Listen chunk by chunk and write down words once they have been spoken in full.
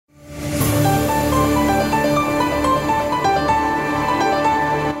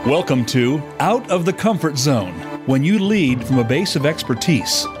Welcome to Out of the Comfort Zone. When you lead from a base of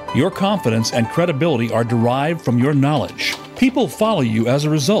expertise, your confidence and credibility are derived from your knowledge. People follow you as a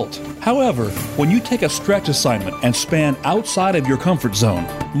result. However, when you take a stretch assignment and span outside of your comfort zone,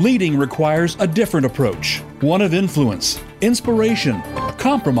 leading requires a different approach, one of influence, inspiration,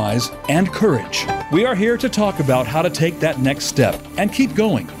 compromise, and courage. We are here to talk about how to take that next step and keep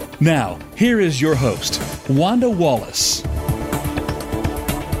going. Now, here is your host, Wanda Wallace.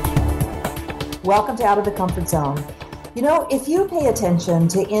 Welcome to Out of the Comfort Zone. You know, if you pay attention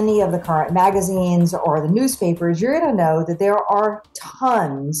to any of the current magazines or the newspapers, you're going to know that there are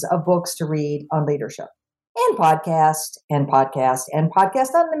tons of books to read on leadership and podcast,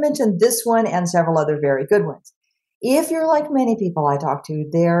 not to mention this one and several other very good ones. If you're like many people I talk to,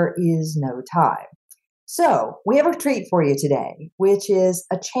 there is no time. So we have a treat for you today, which is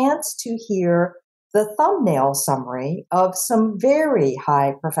a chance to hear the thumbnail summary of some very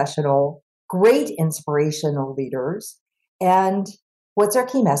high professional, great inspirational leaders. And what's our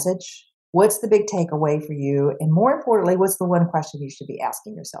key message? What's the big takeaway for you? And more importantly, what's the one question you should be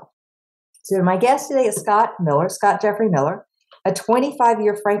asking yourself? So my guest today is Scott Jeffrey Miller, a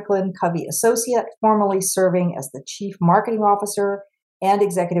 25-year Franklin Covey associate, formerly serving as the Chief Marketing Officer and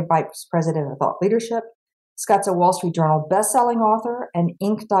Executive Vice President of Thought Leadership. Scott's a Wall Street Journal bestselling author, an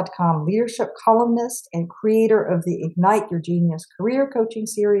Inc.com leadership columnist, and creator of the Ignite Your Genius career coaching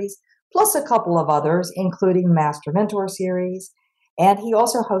series, plus a couple of others, including Master Mentor series. And he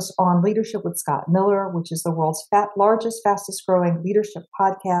also hosts On Leadership with Scott Miller, which is the world's largest, fastest growing leadership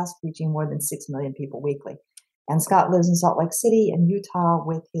podcast, reaching more than 6 million people weekly. And Scott lives in Salt Lake City in Utah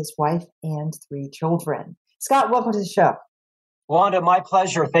with his wife and 3 children. Scott, welcome to the show. Wanda, my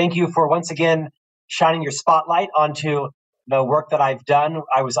pleasure. Thank you for once again shining your spotlight onto the work that I've done.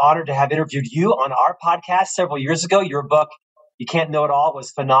 I was honored to have interviewed you on our podcast several years ago. Your book, You Can't Know It All, was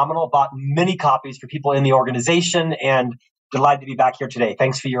phenomenal. Bought many copies for people in the organization, and delighted to be back here today.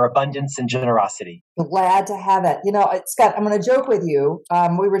 Thanks for your abundance and generosity. Glad to have it. You know, Scott, I'm going to joke with you.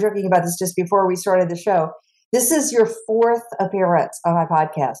 We were joking about this just before we started the show. This is your 4th appearance on my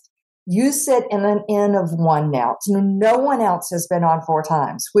podcast. You sit in an N of 1 now. No one else has been on 4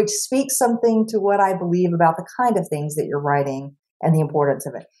 times, which speaks something to what I believe about the kind of things that you're writing and the importance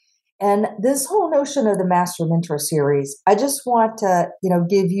of it. And this whole notion of the Master Mentor series, I just want to,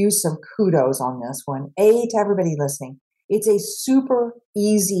 give you some kudos on this one. To everybody listening, it's a super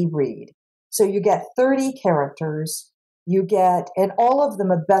easy read. So you get 30 characters, and all of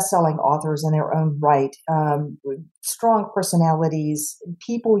them are best-selling authors in their own right, strong personalities,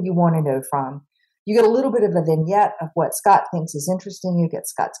 people you want to know from. You get a little bit of a vignette of what Scott thinks is interesting. You get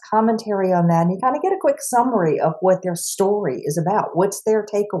Scott's commentary on that, and you kind of get a quick summary of what their story is about. What's their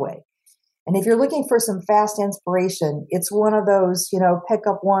takeaway? And if you're looking for some fast inspiration, it's one of those, pick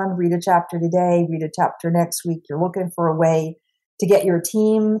up one, read a chapter today, read a chapter next week. You're looking for a way to get your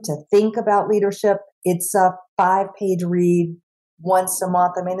team to think about leadership. It's a 5-page read once a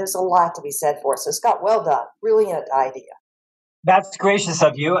month. I mean, there's a lot to be said for it. So Scott, well done. Brilliant idea. That's gracious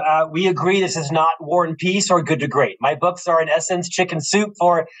of you. We agree this is not War and Peace or Good to Great. My books are, in essence, chicken soup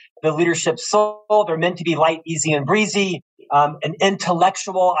for the leadership soul. They're meant to be light, easy, and breezy. An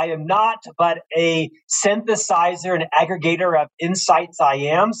intellectual I am not, but a synthesizer and aggregator of insights I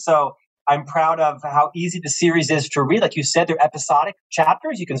am. So I'm proud of how easy the series is to read. Like you said, they're episodic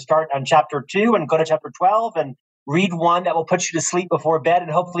chapters. You can start on chapter 2 and go to chapter 12 and read one that will put you to sleep before bed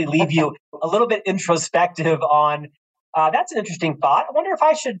and hopefully leave you a little bit introspective on, that's an interesting thought. I wonder if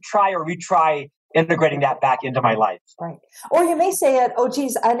I should try or retry integrating that back into my life. Right. Or you may say it, oh,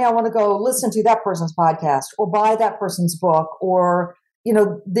 geez, I now want to go listen to that person's podcast or buy that person's book, or,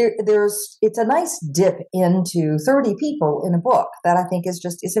 it's a nice dip into 30 people in a book that I think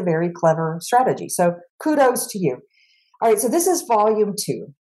is a very clever strategy. So kudos to you. All right. So this is volume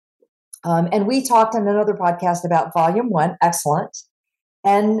 2. And we talked in another podcast about volume 1. Excellent.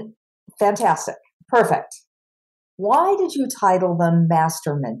 And fantastic. Perfect. Why did you title them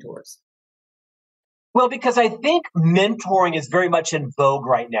Master Mentors? Well, because I think mentoring is very much in vogue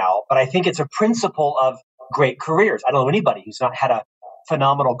right now, but I think it's a principle of great careers. I don't know anybody who's not had a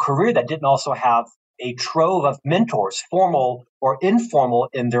phenomenal career that didn't also have a trove of mentors, formal or informal,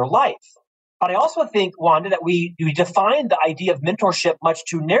 in their life. But I also think, Wanda, that we define the idea of mentorship much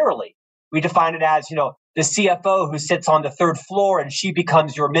too narrowly. We define it as, the CFO who sits on the 3rd floor and she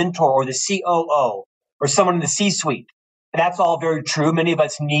becomes your mentor, or the COO, or someone in the C-suite. And that's all very true. Many of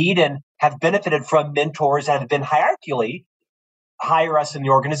us need and have benefited from mentors that have been hierarchically higher us in the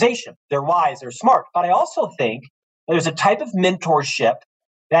organization. They're wise, they're smart. But I also think there's a type of mentorship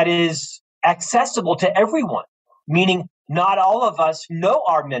that is accessible to everyone, meaning not all of us know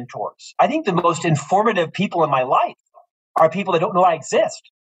our mentors. I think the most informative people in my life are people that don't know I exist.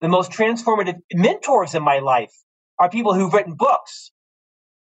 The most transformative mentors in my life are people who've written books,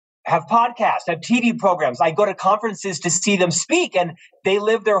 have podcasts, have TV programs. I go to conferences to see them speak, and they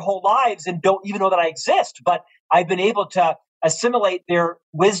live their whole lives and don't even know that I exist. But I've been able to assimilate their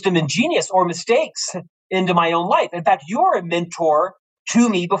wisdom and genius or mistakes into my own life. In fact, you're a mentor to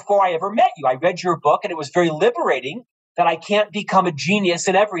me before I ever met you. I read your book, and it was very liberating that I can't become a genius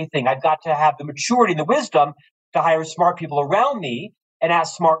in everything. I've got to have the maturity and the wisdom to hire smart people around me and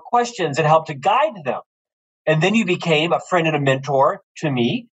ask smart questions and help to guide them. And then you became a friend and a mentor to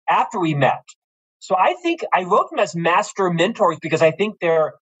me after we met. So I think I wrote them as master mentors because I think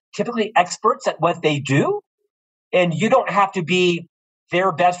they're typically experts at what they do. And you don't have to be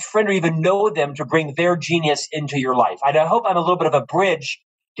their best friend or even know them to bring their genius into your life. I hope I'm a little bit of a bridge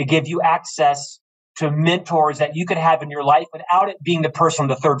to give you access to mentors that you could have in your life without it being the person on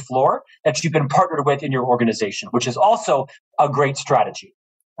the third floor that you've been partnered with in your organization, which is also a great strategy.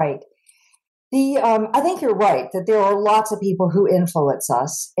 Right. I think you're right that there are lots of people who influence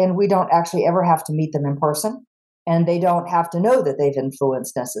us, and we don't actually ever have to meet them in person, and they don't have to know that they've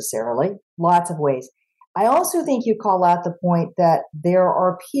influenced necessarily. Lots of ways. I also think you call out the point that there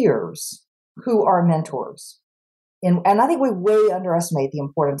are peers who are mentors. And I think we way underestimate the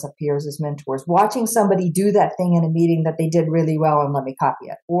importance of peers as mentors. Watching somebody do that thing in a meeting that they did really well and let me copy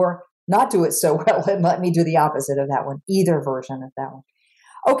it, or not do it so well and let me do the opposite of that one, either version of that one.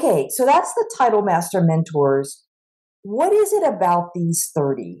 Okay, so that's the title Master Mentors. What is it about these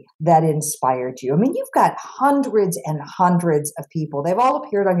 30 that inspired you? I mean, you've got hundreds and hundreds of people. They've all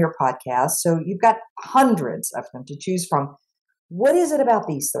appeared on your podcast, so you've got hundreds of them to choose from. What is it about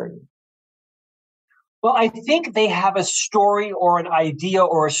these 30? Well, I think they have a story or an idea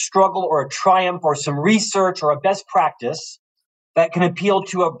or a struggle or a triumph or some research or a best practice that can appeal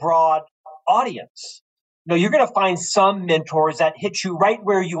to a broad audience. You're going to find some mentors that hit you right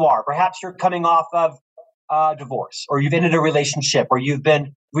where you are. Perhaps you're coming off of divorce, or you've ended a relationship, or you've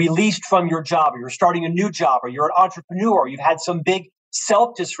been released from your job, or you're starting a new job, or you're an entrepreneur, or you've had some big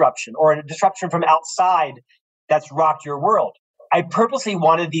self-disruption or a disruption from outside that's rocked your world. I purposely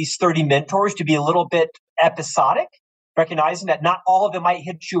wanted these 30 mentors to be a little bit episodic, recognizing that not all of them might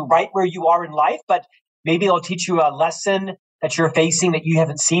hit you right where you are in life, but maybe they'll teach you a lesson that you're facing that you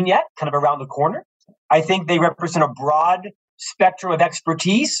haven't seen yet, kind of around the corner. I think they represent a broad spectrum of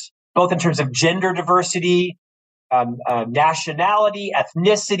expertise, both in terms of gender diversity, nationality,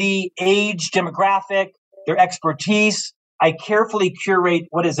 ethnicity, age, demographic, their expertise. I carefully curate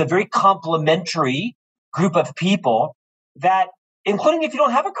what is a very complementary group of people that, including if you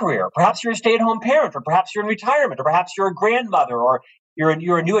don't have a career, perhaps you're a stay-at-home parent, or perhaps you're in retirement, or perhaps you're a grandmother, or you're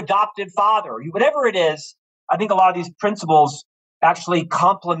a new adopted father, or whatever it is. I think a lot of these principles actually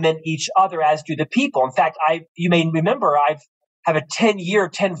complement each other, as do the people. In fact, you may remember I have a 10-year,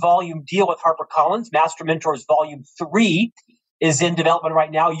 10-volume deal with HarperCollins. Master Mentors Volume 3 is in development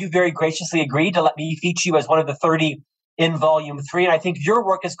right now. You very graciously agreed to let me feature you as one of the 30 in Volume 3. And I think your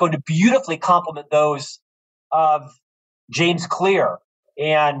work is going to beautifully complement those of James Clear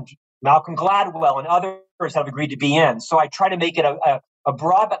and Malcolm Gladwell and others that have agreed to be in. So I try to make it a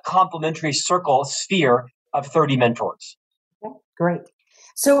broad but complementary sphere of 30 mentors. Okay, great.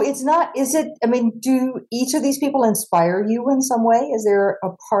 So do each of these people inspire you in some way? Is there a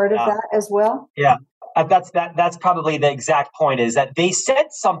part of that as well? Yeah, that's probably the exact point, is that they said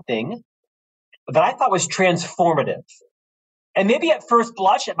something that I thought was transformative. And maybe at first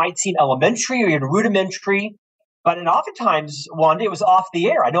blush, it might seem elementary or even rudimentary, but oftentimes, Wanda, it was off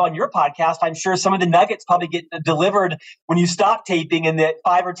the air. I know on your podcast, I'm sure some of the nuggets probably get delivered when you stop taping, and that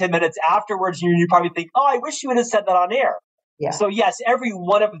 5 or 10 minutes afterwards, you probably think, oh, I wish you would have said that on air. Yeah. So yes, every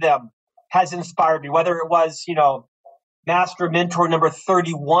one of them has inspired me, whether it was, Master Mentor number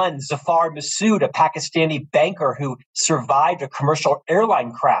 31, Zafar Masood, a Pakistani banker who survived a commercial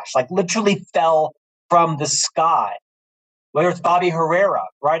airline crash, like literally fell from the sky. Whether it's Bobby Herrera,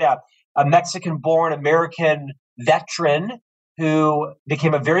 right? A Mexican-born American veteran who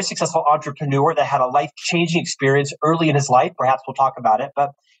became a very successful entrepreneur that had a life-changing experience early in his life. Perhaps we'll talk about it. But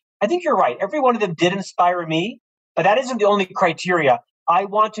I think you're right. Every one of them did inspire me. But that isn't the only criteria. I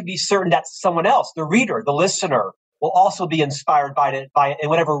want to be certain that someone else, the reader, the listener, will also be inspired by it in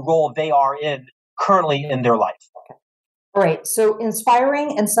whatever role they are in currently in their life. Okay. All right. So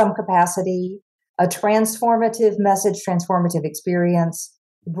inspiring in some capacity, a transformative message, transformative experience,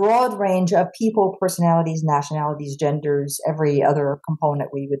 broad range of people, personalities, nationalities, genders, every other component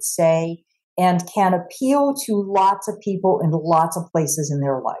we would say, and can appeal to lots of people in lots of places in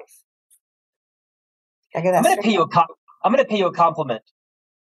their life. I'm going to I'm going to pay you a compliment.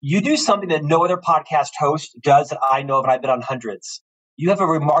 You do something that no other podcast host does that I know of, and I've been on hundreds. You have a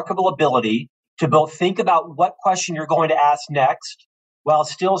remarkable ability to both think about what question you're going to ask next while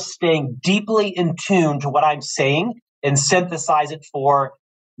still staying deeply in tune to what I'm saying and synthesize it for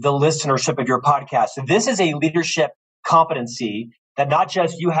the listenership of your podcast. So this is a leadership competency that not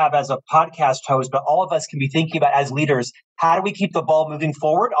just you have as a podcast host, but all of us can be thinking about as leaders. How do we keep the ball moving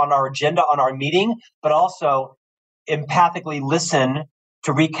forward on our agenda, on our meeting, but also empathically listen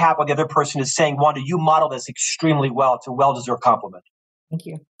to recap what the other person is saying? Wanda, you model this extremely well. It's a well-deserved compliment. Thank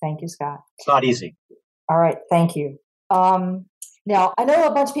you. Thank you, Scott. It's not easy. All right. Thank you. Now, I know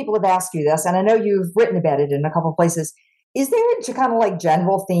a bunch of people have asked you this, and I know you've written about it in a couple of places. Is there a kind of like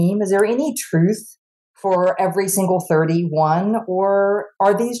general theme? Is there any truth for every single 31, or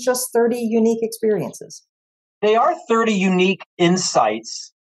are these just 30 unique experiences? They are 30 unique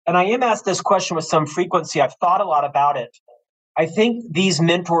insights. And I am asked this question with some frequency. I've thought a lot about it. I think these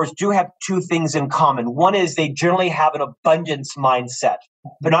mentors do have two things in common. One is they generally have an abundance mindset.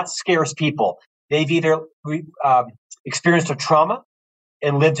 They're not scarce people. They've either experienced a trauma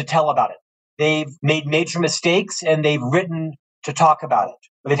and lived to tell about it. They've made major mistakes and they've written to talk about it.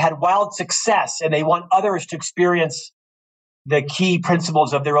 They've had wild success and they want others to experience the key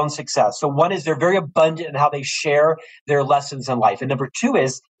principles of their own success. So one is they're very abundant in how they share their lessons in life. And number two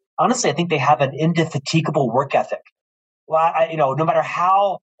is, honestly, I think they have an indefatigable work ethic. Well, no matter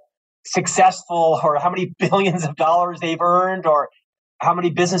how successful or how many billions of dollars they've earned or how many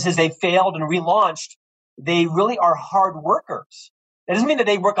businesses they've failed and relaunched, they really are hard workers. That doesn't mean that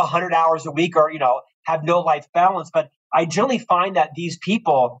they work 100 hours a week or, have no life balance. But I generally find that these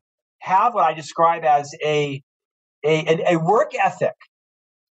people have what I describe as a work ethic,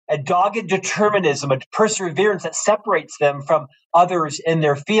 a dogged determinism, a perseverance that separates them from others in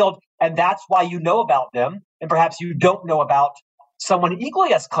their field. And that's why you know about them. And perhaps you don't know about someone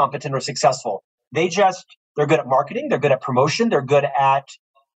equally as competent or successful. They're good at marketing. They're good at promotion. They're good at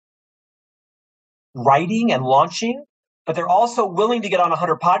writing and launching, but they're also willing to get on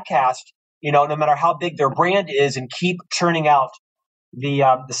 100 podcasts, no matter how big their brand is, and keep churning out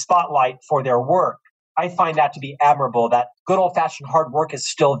the spotlight for their work. I find that to be admirable, that good old-fashioned hard work is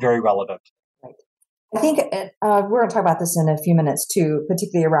still very relevant. Right. I think we're going to talk about this in a few minutes too,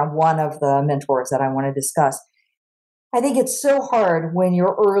 particularly around one of the mentors that I want to discuss. I think it's so hard when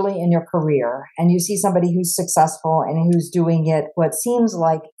you're early in your career and you see somebody who's successful and who's doing it what seems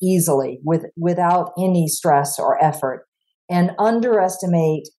like easily without any stress or effort, and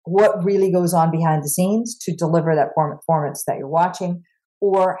underestimate what really goes on behind the scenes to deliver that performance that you're watching,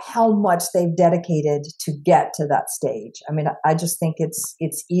 or how much they've dedicated to get to that stage. I mean, I just think it's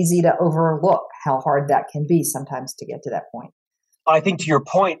easy to overlook how hard that can be sometimes to get to that point. I think to your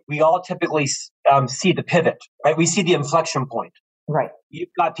point, we all typically see the pivot, right? We see the inflection point. Right. You've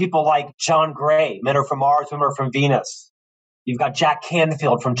got people like John Gray, Men Are From Mars, Women Are From Venus. You've got Jack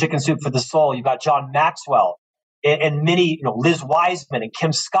Canfield from Chicken Soup for the Soul. You've got John Maxwell and many, Liz Wiseman and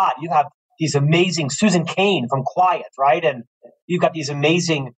Kim Scott. You have these amazing Susan Cain from Quiet, right? And you've got these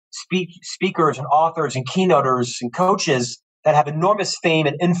amazing speakers and authors and keynoters and coaches that have enormous fame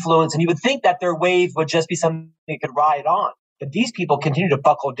and influence. And you would think that their wave would just be something they could ride on. But these people continue to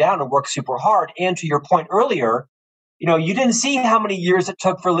buckle down and work super hard. And to your point earlier, you didn't see how many years it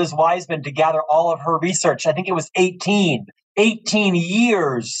took for Liz Wiseman to gather all of her research. I think it was 18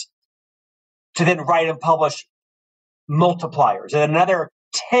 years to then write and publish Multipliers, and another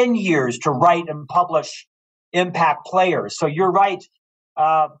 10 years to write and publish Impact Players. So you're right.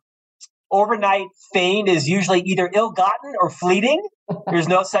 Overnight fame is usually either ill-gotten or fleeting. There's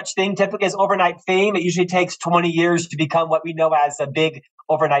no such thing typically as overnight fame. It usually takes 20 years to become what we know as a big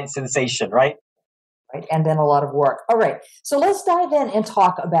overnight sensation, right? Right. And then a lot of work. All right. So let's dive in and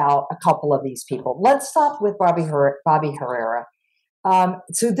talk about a couple of these people. Let's start with Bobby Herrera.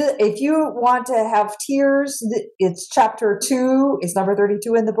 If you want to have tears, it's chapter 2. It's number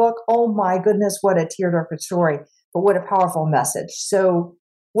 32 in the book. Oh my goodness, what a tearjerker story, but what a powerful message. So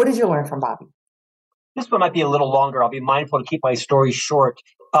what did you learn from Bobby? This one might be a little longer. I'll be mindful to keep my story short.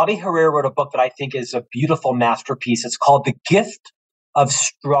 Bobby Herrera wrote a book that I think is a beautiful masterpiece. It's called The Gift of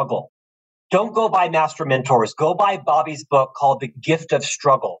Struggle. Don't go buy Master Mentors. Go buy Bobby's book called The Gift of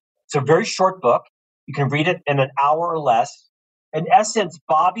Struggle. It's a very short book. You can read it in an hour or less. In essence,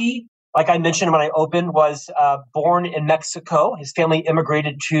 Bobby, like I mentioned when I opened, was born in Mexico. His family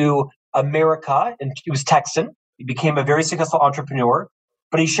immigrated to America, and he was Texan. He became a very successful entrepreneur.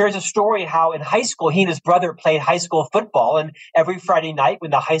 But he shares a story how in high school, he and his brother played high school football. And every Friday night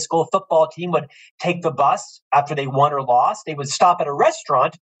when the high school football team would take the bus after they won or lost, they would stop at a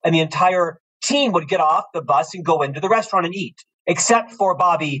restaurant and the entire team would get off the bus and go into the restaurant and eat, except for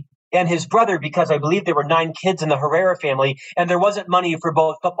Bobby and his brother, because I believe there were 9 kids in the Herrera family, and there wasn't money for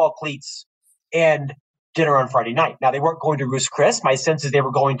both football cleats and dinner on Friday night. Now, they weren't going to Ruth's Chris. My sense is they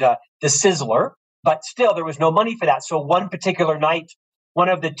were going to the Sizzler, but still, there was no money for that. So one particular night, one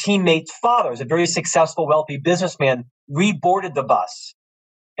of the teammates' fathers, a very successful, wealthy businessman, reboarded the bus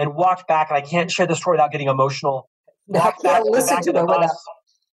and walked back. And I can't share the story without getting emotional. Walked back to the back of the bus.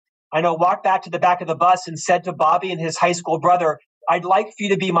 I know, walked back to the back of the bus and said to Bobby and his high school brother, I'd like for you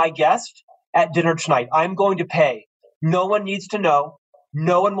to be my guest at dinner tonight. I'm going to pay. No one needs to know.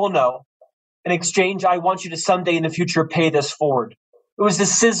 No one will know. In exchange, I want you to someday in the future pay this forward. It was the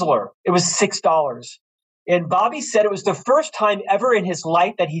Sizzler. It was $6. And Bobby said it was the first time ever in his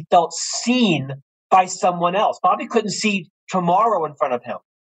life that he felt seen by someone else. Bobby couldn't see tomorrow in front of him.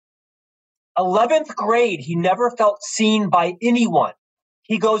 11th grade, he never felt seen by anyone.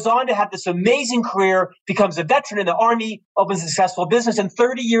 He goes on to have this amazing career, becomes a veteran in the Army, opens a successful business, and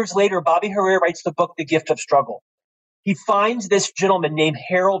 30 years later, Bobby Herrera writes the book, The Gift of Struggle. He finds this gentleman named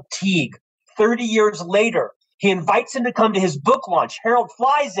Harold Teague. 30 years later, he invites him to come to his book launch. Harold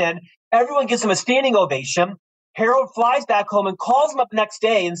flies in. Everyone gives him a standing ovation. Harold flies back home and calls him up the next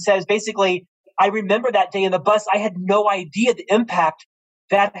day and says, basically, I remember that day in the bus. I had no idea the impact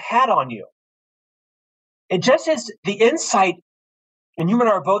that had on you. It just is the insight, and you and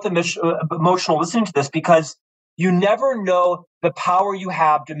I are both emotional listening to this, because you never know the power you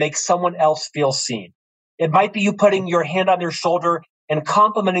have to make someone else feel seen. It might be you putting your hand on their shoulder and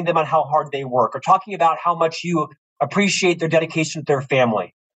complimenting them on how hard they work, or talking about how much you appreciate their dedication to their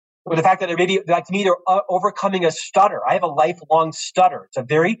family, or the fact that they're maybe, like me, they're overcoming a stutter. I have a lifelong stutter. It's a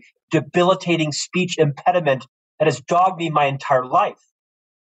very debilitating speech impediment that has dogged me my entire life.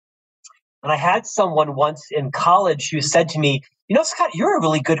 And I had someone once in college who said to me, you know, Scott, you're a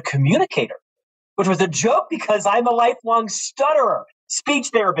really good communicator, which was a joke because I'm a lifelong stutterer, speech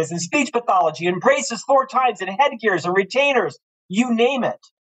therapist and speech pathology, and braces 4 times and headgears and retainers, you name it.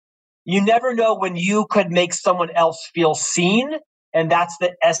 You never know when you could make someone else feel seen. And that's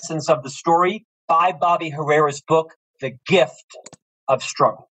the essence of the story by Bobby Herrera's book, The Gift of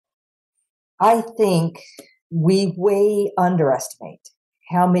Struggle. I think we way underestimate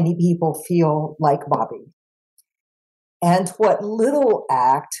how many people feel like Bobby, and what little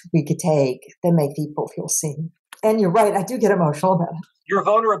act we could take that make people feel seen. And you're right, I do get emotional about it. Your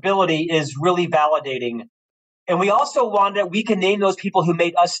vulnerability is really validating. And we also, Wanda, we can name those people who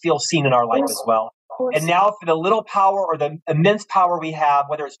made us feel seen in our life as well. And now for the little power or the immense power we have,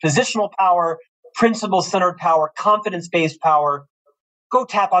 whether it's positional power, principle-centered power, confidence-based power, go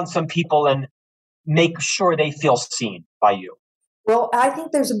tap on some people and make sure they feel seen by you. Well, I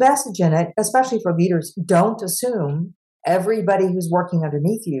think there's a message in it, especially for leaders. Don't assume everybody who's working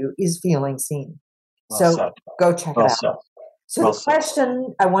underneath you is feeling seen. Well said. Go check it out. So the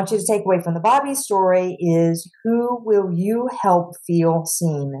question I want you to take away from the Bobby story is, who will you help feel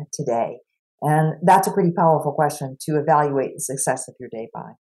seen today? And that's a pretty powerful question to evaluate the success of your day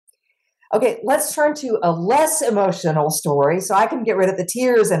by. Okay, let's turn to a less emotional story so I can get rid of the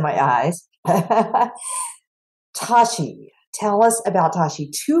tears in my eyes. Tashi. Tell us about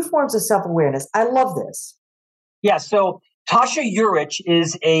Tashi. 2 forms of self-awareness. I love this. Yeah, so Tasha Eurich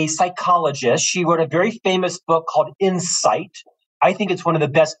is a psychologist. She wrote a very famous book called Insight. I think it's one of the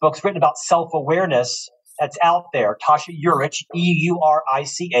best books written about self-awareness that's out there. Tasha Eurich,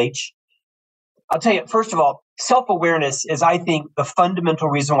 E-U-R-I-C-H. I'll tell you, first of all, self-awareness is, I think, the fundamental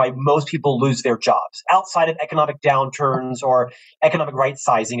reason why most people lose their jobs outside of economic downturns or economic right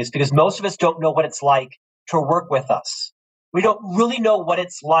sizing, is because most of us don't know what it's like to work with us. We don't really know what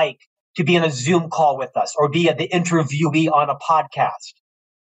it's like to be in a Zoom call with us or be the interviewee on a podcast.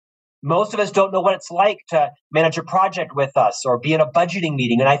 Most of us don't know what it's like to manage a project with us or be in a budgeting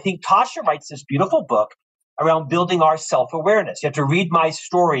meeting. And I think Tasha writes this beautiful book around building our self-awareness. You have to read my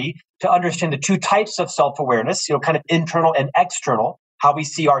story to understand the 2 types of self-awareness, kind of internal and external, how we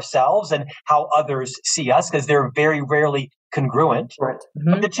see ourselves and how others see us, because they're very rarely congruent. Right.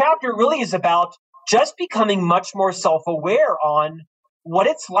 Mm-hmm. But the chapter really is about just becoming much more self-aware on what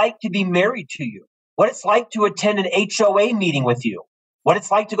it's like to be married to you, what it's like to attend an HOA meeting with you, what it's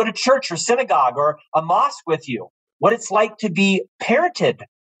like to go to church or synagogue or a mosque with you, what it's like to be parented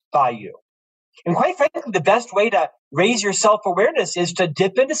by you. And quite frankly, the best way to raise your self-awareness is to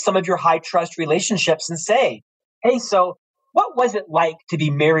dip into some of your high-trust relationships and say, hey, so what was it like to be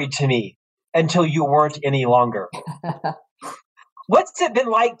married to me until you weren't any longer? What's it been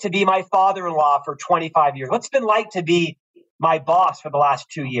like to be my father-in-law for 25 years? What's it been like to be my boss for the last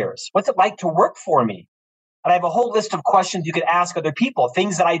 2 years? What's it like to work for me? And I have a whole list of questions you could ask other people,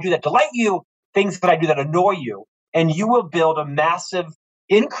 things that I do that delight you, things that I do that annoy you, and you will build a massive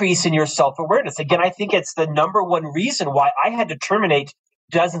increase in your self-awareness. Again, I think it's the number one reason why I had to terminate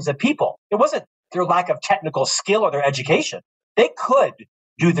dozens of people. It wasn't their lack of technical skill or their education. They could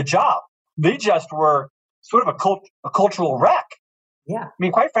do the job. They just were sort of a cultural wreck. Yeah. I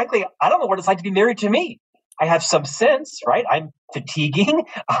mean, quite frankly, I don't know what it's like to be married to me. I have some sense, right? I'm fatiguing.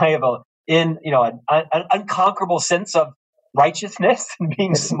 I have an unconquerable sense of righteousness and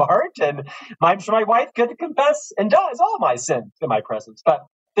being smart. And I'm sure my wife could confess and does all my sins in my presence. But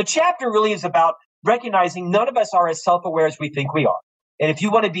the chapter really is about recognizing none of us are as self-aware as we think we are. And if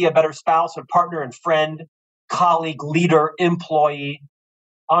you want to be a better spouse or partner and friend, colleague, leader, employee,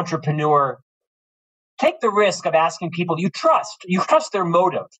 entrepreneur, take the risk of asking people you trust their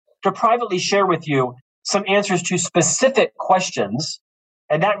motive, to privately share with you some answers to specific questions.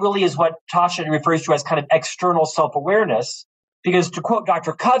 And that really is what Tasha refers to as kind of external self-awareness. Because to quote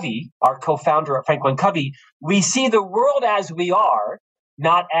Dr. Covey, our co-founder at Franklin Covey, we see the world as we are,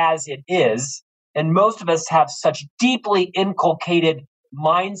 not as it is. And most of us have such deeply inculcated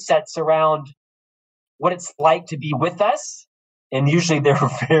mindsets around what it's like to be with us. And usually they're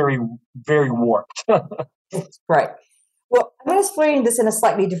very, very warped. Right. Well, I'm going to explain this in a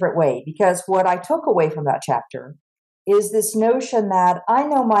slightly different way, because what I took away from that chapter is this notion that I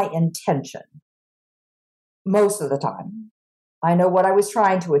know my intention most of the time. I know what I was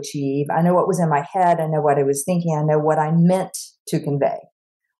trying to achieve. I know what was in my head. I know what I was thinking. I know what I meant to convey.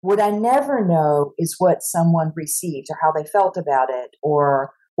 What I never know is what someone received or how they felt about it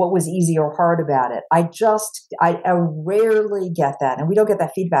or what was easy or hard about it. I rarely get that. And we don't get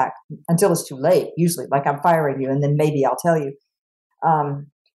that feedback until it's too late, usually, like I'm firing you and then maybe I'll tell you.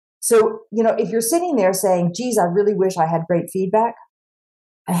 So, if you're sitting there saying, geez, I really wish I had great feedback,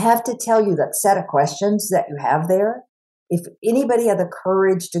 I have to tell you that set of questions that you have there, if anybody had the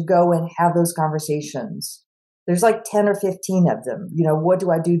courage to go and have those conversations, there's like 10 or 15 of them. What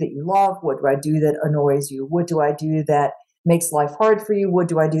do I do that you love? What do I do that annoys you? What do I do that makes life hard for you? What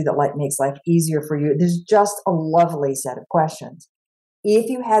do I do that makes life easier for you? There's just a lovely set of questions.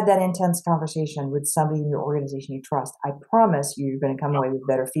 If you had that intense conversation with somebody in your organization you trust, I promise you're going to come away with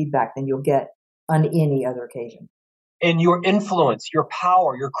better feedback than you'll get on any other occasion. And your influence, your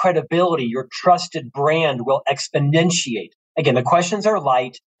power, your credibility, your trusted brand will exponentiate. Again, the questions are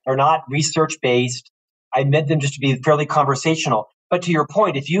light. They're not research-based. I meant them just to be fairly conversational. But to your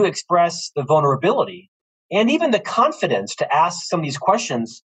point, if you express the vulnerability and even the confidence to ask some of these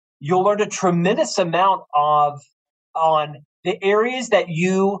questions, you'll learn a tremendous amount on the areas that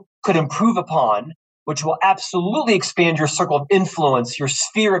you could improve upon, which will absolutely expand your circle of influence, your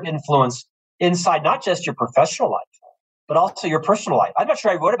sphere of influence inside not just your professional life, but also your personal life. I'm not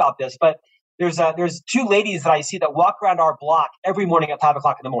sure I wrote about this, but there's two ladies that I see that walk around our block every morning at 5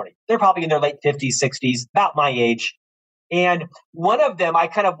 o'clock in the morning. They're probably in their late 50s, 60s, about my age. And one of them, I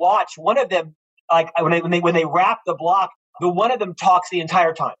kind of watch, one of them, like when they wrap the block, the one of them talks the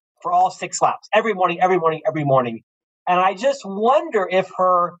entire time for all 6 laps, every morning. And I just wonder if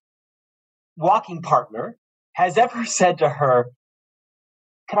her walking partner has ever said to her,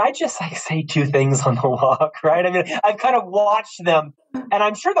 can I just say 2 things on the walk, right? I mean, I've kind of watched them, and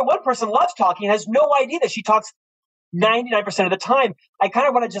I'm sure that one person loves talking, has no idea that she talks 99% of the time. I kind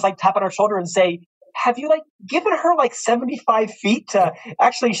of want to just tap on her shoulder and say, have you given her 75 feet to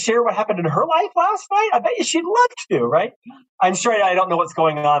actually share what happened in her life last night? I bet you she'd love to, right? I'm sure I don't know what's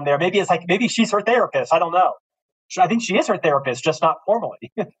going on there. Maybe it's maybe she's her therapist. I don't know. I think she is her therapist, just not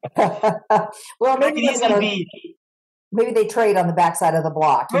formally. Well, maybe they trade on the backside of the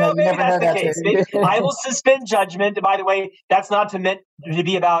block. Well, maybe that's the case. Maybe, I will suspend judgment. And by the way, that's not meant to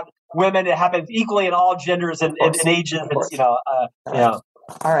be about women. It happens equally in all genders and ages.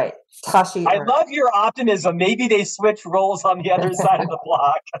 All right, Tashi. I love your optimism. Maybe they switch roles on the other side of the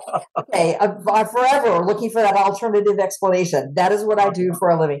block. Okay, I'm forever looking for that alternative explanation. That is what I do for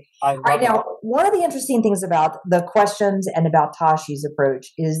a living. Now, one of the interesting things about the questions and about Tashi's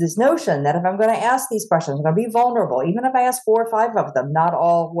approach is this notion that if I'm going to ask these questions, I'm going to be vulnerable, even if I ask 4 or 5 of them, not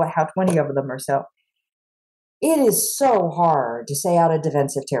all, how 20 of them or so. It is so hard to stay out of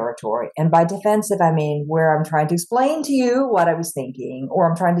defensive territory. And by defensive, I mean where I'm trying to explain to you what I was thinking, or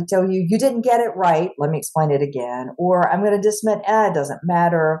I'm trying to tell you, you didn't get it right. Let me explain it again. Or I'm going to dismiss, it doesn't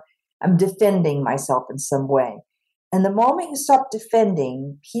matter. I'm defending myself in some way. And the moment you stop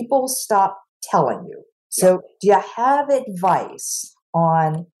defending, people stop telling you. So do you have advice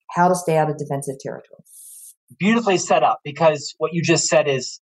on how to stay out of defensive territory? Beautifully set up, because what you just said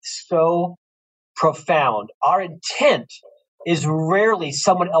is so profound. Our intent is rarely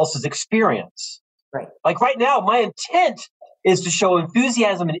someone else's experience. Right. Right now, my intent is to show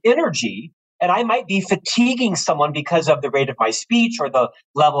enthusiasm and energy And I might be fatiguing someone because of the rate of my speech or the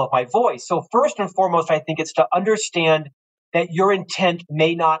level of my voice. So first and foremost, I think it's to understand that your intent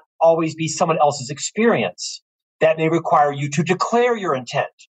may not always be someone else's experience. That may require you to declare your intent.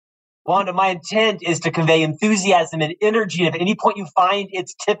 Wanda, my intent is to convey enthusiasm and energy. If at any point you find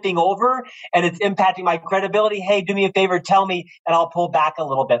it's tipping over and it's impacting my credibility, hey, do me a favor, tell me, and I'll pull back a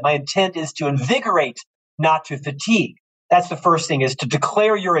little bit. My intent is to invigorate, not to fatigue. That's the first thing, is to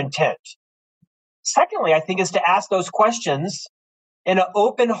declare your intent. Secondly, I think is to ask those questions in an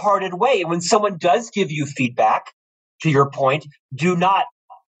open-hearted way. And when someone does give you feedback, to your point, do not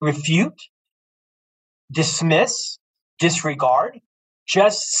refute, dismiss, disregard.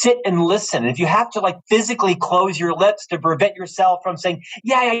 Just sit and listen. If you have to physically close your lips to prevent yourself from saying,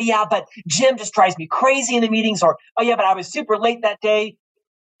 yeah, but Jim just drives me crazy in the meetings, or, oh yeah, but I was super late that day.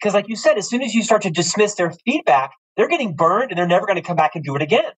 Because like you said, as soon as you start to dismiss their feedback, they're getting burned and they're never going to come back and do it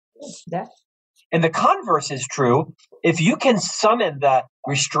again. Yeah. And the converse is true. If you can summon the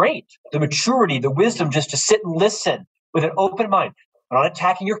restraint, the maturity, the wisdom just to sit and listen with an open mind, I'm not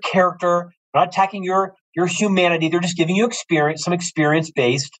attacking your character, I'm not attacking your humanity. They're just giving you some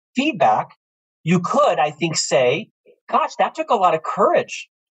experience-based feedback. You could, I think, say, gosh, that took a lot of courage.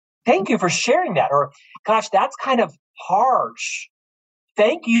 Thank you for sharing that. Or, gosh, that's kind of harsh.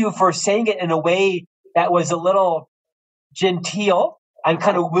 Thank you for saying it in a way that was a little genteel. I'm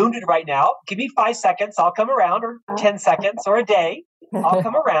kind of wounded right now. Give me 5 seconds. I'll come around, or 10 seconds, or a day. I'll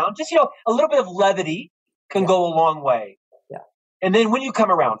come around. Just, a little bit of levity can go a long way. And then when you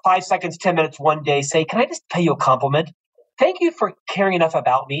come around, 5 seconds, 10 minutes, one day, say, can I just pay you a compliment? Thank you for caring enough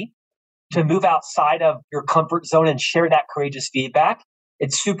about me to move outside of your comfort zone and share that courageous feedback.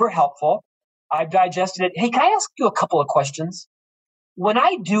 It's super helpful. I've digested it. Hey, can I ask you a couple of questions? When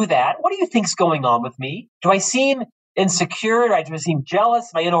I do that, what do you think's going on with me? Do I seem insecure? Do I seem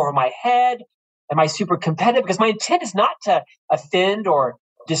jealous? Am I in over my head? Am I super competitive? Because my intent is not to offend or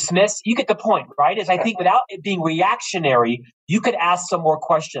dismiss. You get the point, right? Is I think without it being reactionary, you could ask some more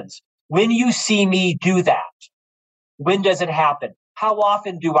questions. When you see me do that, when does it happen? How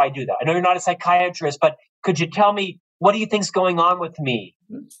often do I do that? I know you're not a psychiatrist, but could you tell me, what do you think's going on with me?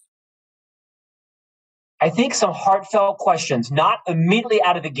 I think some heartfelt questions, not immediately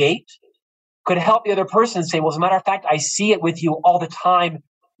out of the gate, could help the other person say, well, as a matter of fact, I see it with you all the time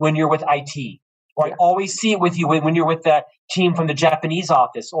when you're with IT. Or I always see it with you when you're with the team from the Japanese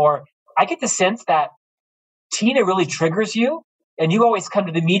office. Or I get the sense that Tina really triggers you, and you always come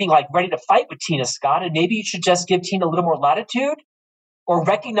to the meeting ready to fight with Tina, Scott, and maybe you should just give Tina a little more latitude, or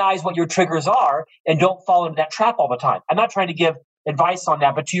recognize what your triggers are and don't fall into that trap all the time. I'm not trying to give advice on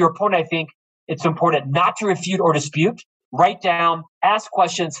that, but to your point, I think it's important not to refute or dispute. Write down, ask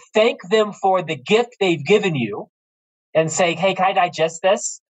questions, thank them for the gift they've given you, and say, hey, can I digest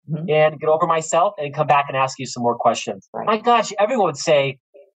this? And get over myself and come back and ask you some more questions. Right. My gosh, everyone would say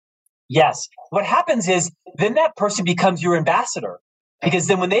yes. What happens is then that person becomes your ambassador, because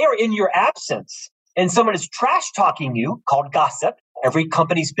then when they are in your absence and someone is trash talking you, called gossip, every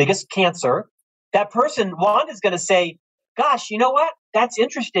company's biggest cancer, that person, Wanda, is going to say, gosh, you know what? That's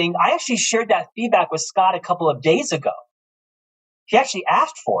interesting. I actually shared that feedback with Scott a couple of days ago. He actually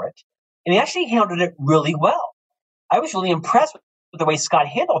asked for it, and he actually handled it really well. I was really impressed with the way Scott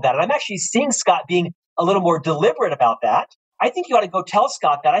handled that. And I'm actually seeing Scott being a little more deliberate about that. I think you ought to go tell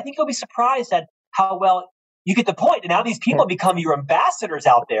Scott that. I think you'll be surprised at how well you get the point. And now these people become your ambassadors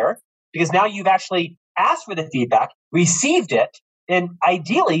out there, because now you've actually asked for the feedback, received it, and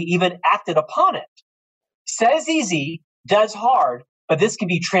ideally even acted upon it. Says easy, does hard, but this can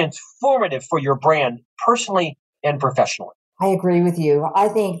be transformative for your brand personally and professionally. I agree with you. I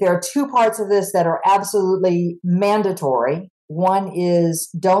think there are two parts of this that are absolutely mandatory. One is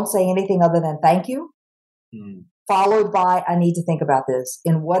don't say anything other than thank you, followed by I need to think about this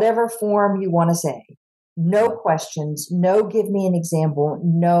in whatever form you want to say. No questions, no give me an example,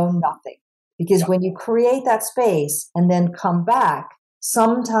 no nothing. Because when you create that space and then come back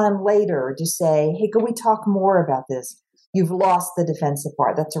sometime later to say, hey, can we talk more about this? You've lost the defensive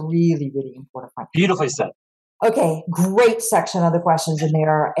part. That's a really, really important point. Beautifully said. Okay, great section of the questions in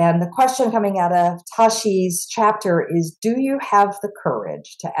there. And the question coming out of Tashi's chapter is, do you have the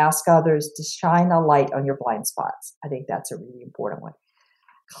courage to ask others to shine a light on your blind spots? I think that's a really important one.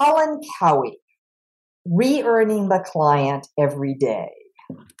 Colin Cowie, re-earning the client every day.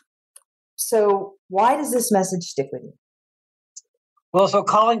 So why does this message stick with you? Well, so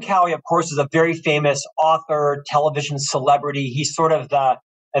Colin Cowie, of course, is a very famous author, television celebrity. He's sort of the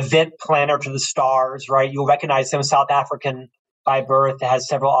event planner to the stars, right? You'll recognize him, South African by birth, has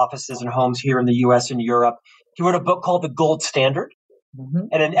several offices and homes here in the US and Europe. He wrote a book called The Gold Standard. Mm-hmm.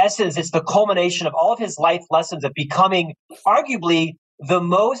 And in essence, it's the culmination of all of his life lessons of becoming arguably the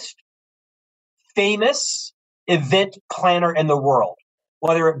most famous event planner in the world,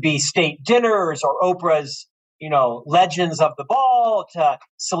 whether it be state dinners or Oprah's, legends of the ball to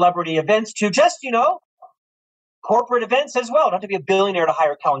celebrity events to just, corporate events as well. You don't have to be a billionaire to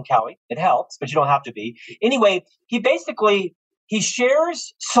hire Colin Cowie. It helps, but you don't have to be. Anyway, he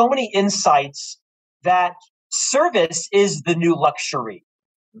shares so many insights that service is the new luxury.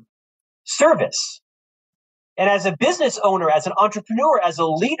 Service. And as a business owner, as an entrepreneur, as a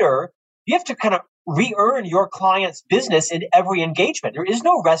leader, you have to kind of re-earn your client's business in every engagement. There is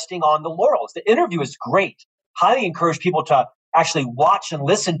no resting on the laurels. The interview is great. Highly encourage people to actually watch and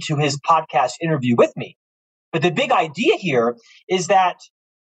listen to his podcast interview with me. But the big idea here is that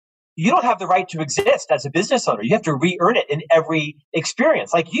you don't have the right to exist as a business owner. You have to re-earn it in every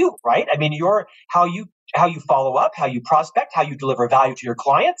experience, like you, right? I mean, how you follow up, how you prospect, how you deliver value to your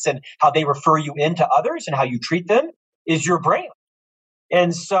clients, and how they refer you into others, and how you treat them is your brand.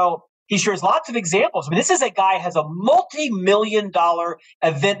 And so he shares lots of examples. I mean, this is a guy who has a multi-million-dollar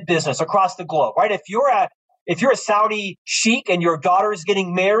event business across the globe, right? If you're a Saudi sheikh and your daughter is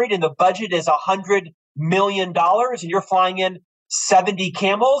getting married and the budget is $100 million and you're flying in 70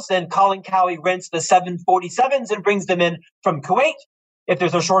 camels, then Colin Cowie rents the 747s and brings them in from Kuwait. If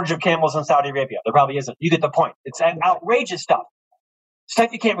there's a shortage of camels in Saudi Arabia, there probably isn't. You get the point. It's outrageous stuff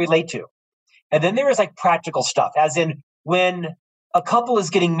you can't relate to. And then there is like practical stuff, as in when a couple is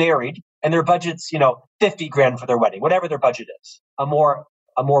getting married and their budget's, $50,000 for their wedding, whatever their budget is, a more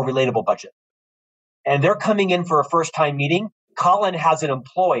relatable budget. And they're coming in for a first time meeting. Colin has an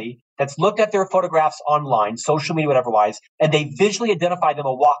employee that's looked at their photographs online, social media, whatever-wise, and they visually identify them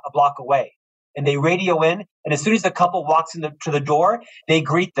a block away. And they radio in, and as soon as the couple walks to the door, they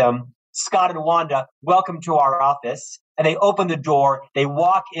greet them, Scott and Wanda, welcome to our office. And they open the door, they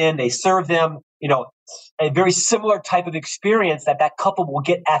walk in, they serve them, a very similar type of experience that couple will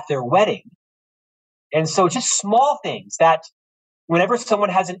get at their wedding. And so just small things that whenever someone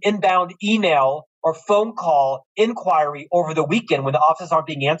has an inbound email or phone call inquiry over the weekend when the offices aren't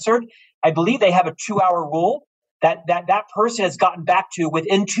being answered, I believe they have a 2-hour rule that person has gotten back to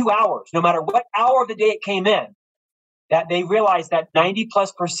within 2 hours, no matter what hour of the day it came in, that they realize that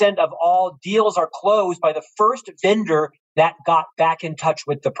 90+% of all deals are closed by the first vendor that got back in touch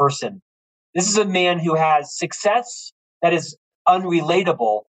with the person. This is a man who has success that is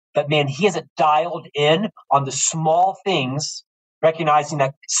unrelatable, but man, he has it dialed in on the small things, recognizing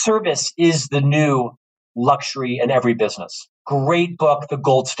that service is the new luxury in every business. Great book, The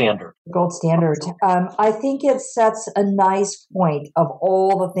Gold Standard. Gold Standard. I think it sets a nice point of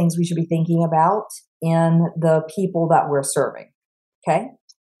all the things we should be thinking about in the people that we're serving. Okay?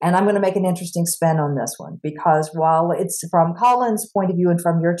 And I'm going to make an interesting spin on this one, because while it's from Colin's point of view and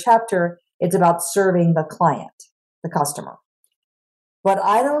from your chapter, it's about serving the client, the customer. But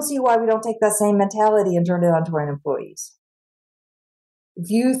I don't see why we don't take that same mentality and turn it onto our employees. If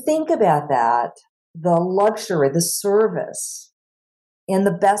you think about that, the luxury, the service, in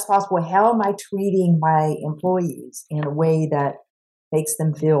the best possible way, how am I treating my employees in a way that makes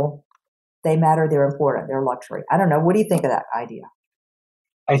them feel they matter, they're important, they're luxury? I don't know. What do you think of that idea?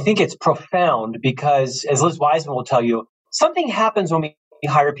 I think it's profound because, as Liz Wiseman will tell you, something happens when we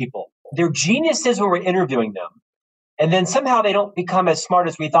hire people. They're geniuses when we're interviewing them. And then somehow they don't become as smart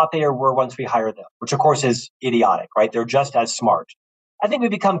as we thought they were once we hire them, which of course is idiotic, right? They're just as smart. I think we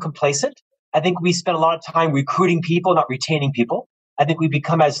become complacent. I think we spend a lot of time recruiting people, not retaining people. I think we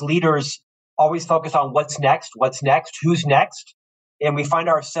become, as leaders, always focused on what's next, who's next. And we find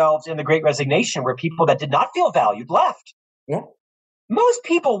ourselves in the Great Resignation where people that did not feel valued left. Yeah. Most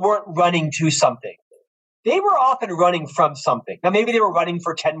people weren't running to something. They were often running from something. Now, maybe they were running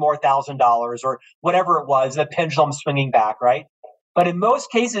for $10,000 more or whatever it was, the pendulum swinging back, right? But in most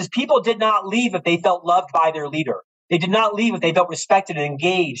cases, people did not leave if they felt loved by their leader. They did not leave if they felt respected and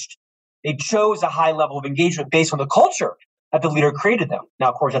engaged. They chose a high level of engagement based on the culture that the leader created them. Now,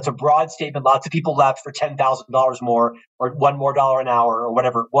 of course, that's a broad statement. Lots of people left for $10,000 more or $1 more an hour or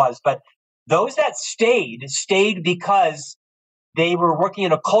whatever it was. But those that stayed because they were working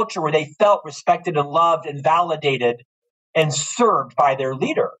in a culture where they felt respected and loved and validated and served by their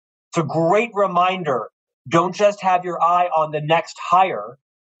leader. It's a great reminder. Don't just have your eye on the next hire.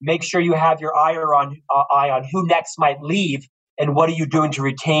 Make sure you have your eye on who next might leave and what are you doing to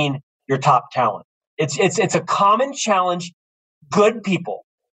retain your top talent. It's a common challenge good people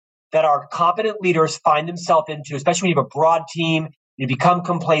that are competent leaders find themselves into, especially when you have a broad team, you become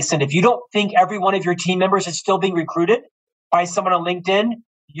complacent. If you don't think every one of your team members is still being recruited by someone on LinkedIn,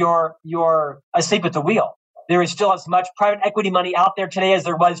 you're asleep at the wheel. There is still as much private equity money out there today as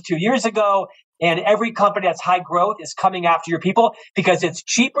there was 2 years ago. And every company that's high growth is coming after your people because it's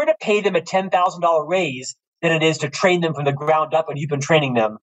cheaper to pay them a $10,000 raise than it is to train them from the ground up when you've been training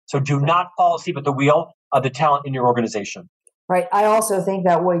them. So do not fall asleep at the wheel of the talent in your organization. Right. I also think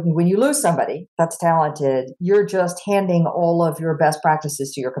that when you lose somebody that's talented, you're just handing all of your best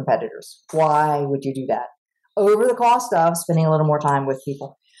practices to your competitors. Why would you do that? Over the cost of spending a little more time with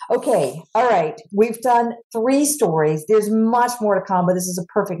people. Okay. All right. We've done 3 stories. There's much more to come, but this is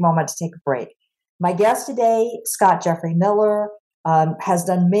a perfect moment to take a break. My guest today, Scott Jeffrey Miller, has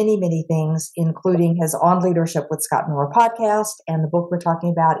done many, many things, including his On Leadership with Scott Miller podcast. And the book we're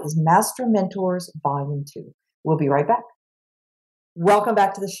talking about is Master Mentors Volume 2. We'll be right back. Welcome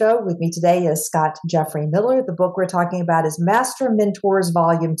back to the show. With me today is Scott Jeffrey Miller. The book we're talking about is Master Mentors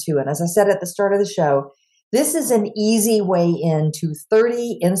Volume 2. And as I said at the start of the show, this is an easy way into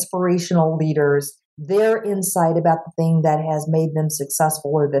 30 inspirational leaders, their insight about the thing that has made them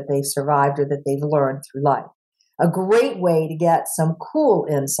successful or that they've survived or that they've learned through life. A great way to get some cool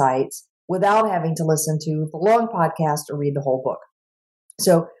insights without having to listen to the long podcast or read the whole book.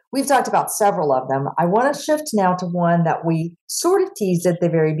 So we've talked about several of them. I want to shift now to one that we sort of teased at the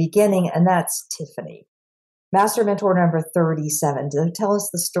very beginning, and that's Tiffany. Master Mentor number 37. Tell us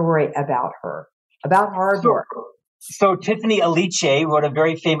the story about her, about hard work. So Tiffany Aliche wrote a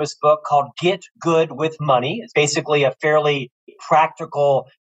very famous book called Get Good with Money. It's basically a fairly practical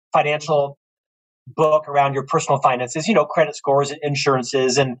financial book around your personal finances, credit scores and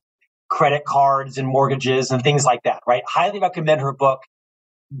insurances and credit cards and mortgages and things like that, right? Highly recommend her book,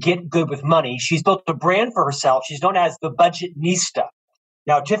 Get Good with Money. She's built a brand for herself. She's known as the Budgetnista.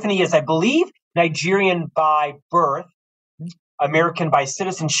 Now, Tiffany is, I believe, Nigerian by birth, American by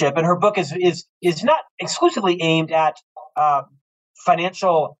citizenship, and her book is not exclusively aimed at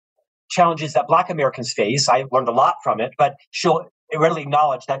financial challenges that Black Americans face. I learned a lot from it, but she'll readily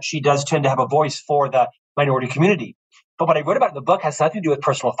acknowledge that she does tend to have a voice for the minority community. But what I wrote about in the book has nothing to do with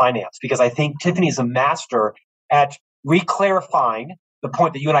personal finance, because I think Tiffany is a master at reclarifying the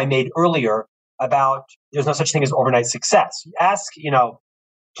point that you and I made earlier about there's no such thing as overnight success. Ask,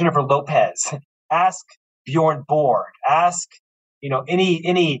 Jennifer Lopez, ask Bjorn Borg, ask,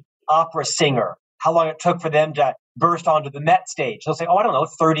 any opera singer, how long it took for them to burst onto the Met stage. They'll say,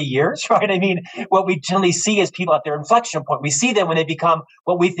 30 years, right? I mean, what we generally see is people at their inflection point. We see them when they become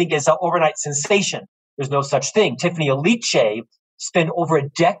what we think is an overnight sensation. There's no such thing. Tiffany Aliche spent over a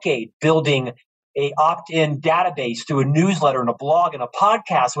decade building a opt-in database through a newsletter and a blog and a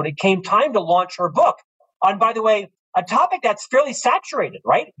podcast when it came time to launch her book on, by the way, a topic that's fairly saturated,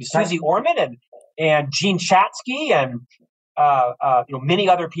 right? Susie Orman and Gene Chatsky and many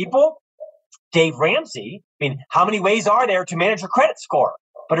other people, Dave Ramsey. I mean, how many ways are there to manage your credit score?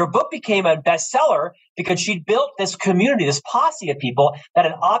 But her book became a bestseller because she'd built this community, this posse of people that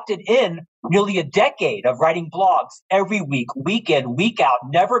had opted in nearly a decade of writing blogs every week, week in, week out,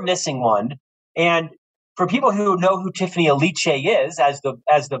 never missing one. And for people who know who Tiffany Aliche is as the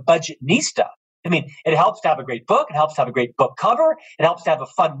Budgetnista, I mean, it helps to have a great book. It helps to have a great book cover. It helps to have a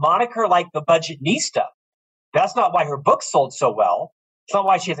fun moniker like the Budgetnista. That's not why her book sold so well. It's not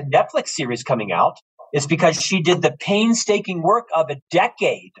why she has a Netflix series coming out. It's because she did the painstaking work of a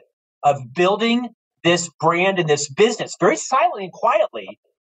decade of building this brand and this business very silently and quietly.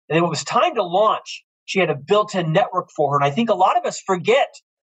 And then when it was time to launch, she had a built-in network for her. And I think a lot of us forget,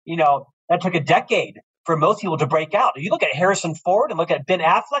 that took a decade for most people to break out. If you look at Harrison Ford and look at Ben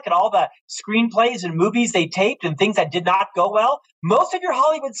Affleck and all the screenplays and movies they taped and things that did not go well, most of your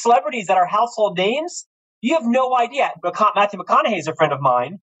Hollywood celebrities that are household names, you have no idea. Matthew McConaughey is a friend of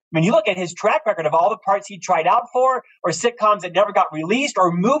mine. I mean, you look at his track record of all the parts he tried out for, or sitcoms that never got released,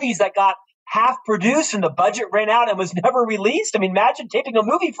 or movies that got half produced and the budget ran out and was never released. I mean, imagine taping a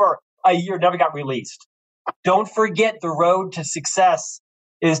movie for a year, never got released. Don't forget, the road to success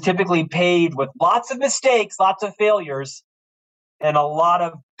is typically paved with lots of mistakes, lots of failures, and a lot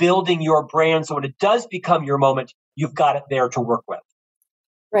of building your brand. So when it does become your moment, you've got it there to work with.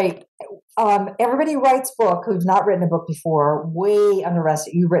 Right. Everybody who writes book who's not written a book before way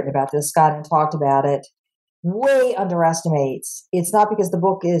underestimates. You've written about this, Scott, and talked about it. Way underestimates. It's not because the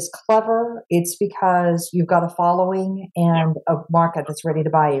book is clever. It's because you've got a following and a market that's ready to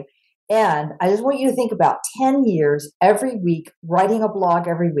buy you. And I just want you to think about 10 years every week, writing a blog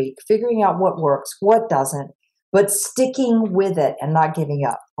every week, figuring out what works, what doesn't, but sticking with it and not giving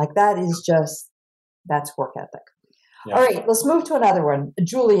up. Like that's work ethic. Yeah. All right, let's move to another one.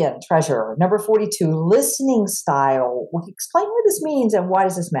 Julian Treasurer, number 42, listening style. Explain what this means and why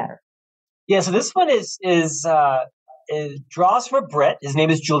does this matter? Yeah, so this one is draws from a Brit. His name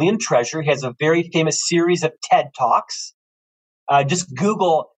is Julian Treasure. He has a very famous series of TED Talks. Just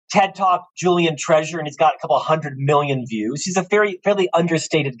Google TED Talk Julian Treasure, and he's got a couple 100 million views. He's a fairly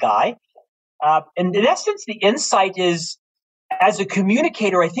understated guy. And in essence, the insight is, as a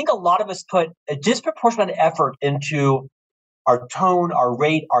communicator, I think a lot of us put a disproportionate effort into our tone, our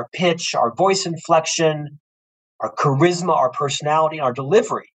rate, our pitch, our voice inflection, our charisma, our personality, and our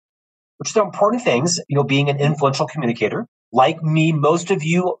delivery, which are important things, being an influential communicator. Like me, most of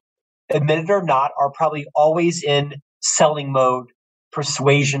you, admit it or not, are probably always in selling mode,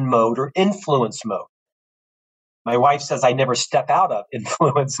 persuasion mode, or influence mode. My wife says I never step out of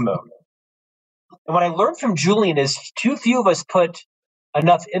influence mode. And what I learned from Julian is too few of us put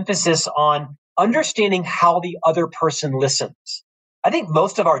enough emphasis on understanding how the other person listens. I think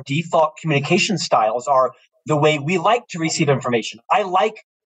most of our default communication styles are the way we like to receive information. I like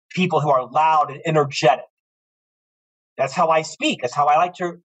people who are loud and energetic. That's how I speak. That's how I like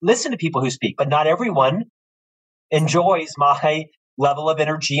to listen to people who speak. But not everyone enjoys my level of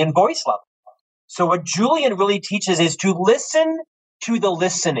energy and voice level. So what Julian really teaches is to listen to the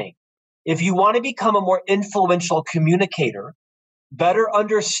listening. If you want to become a more influential communicator, better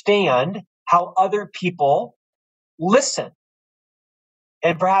understand how other people listen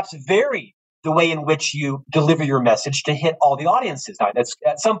and perhaps vary the way in which you deliver your message to hit all the audiences. Now, that's,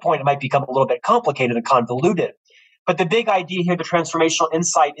 at some point, it might become a little bit complicated and convoluted. But the big idea here, the transformational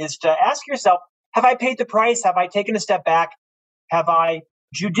insight, is to ask yourself, have I paid the price? Have I taken a step back? Have I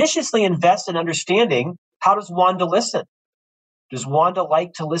judiciously invested in understanding how does Wanda listen? Does Wanda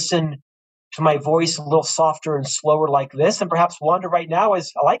like to listen to my voice a little softer and slower like this? And perhaps Wanda right now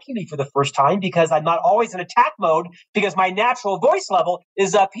is liking me for the first time because I'm not always in attack mode because my natural voice level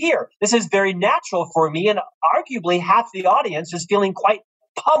is up here. This is very natural for me, and arguably half the audience is feeling quite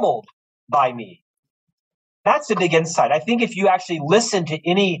pummeled by me. That's a big insight. I think if you actually listen to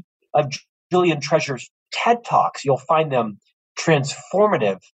any of Julian Treasure's TED Talks, you'll find them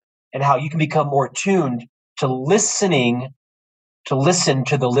transformative and how you can become more tuned to listen to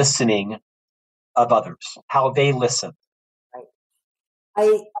the listening of others, how they listen. Right.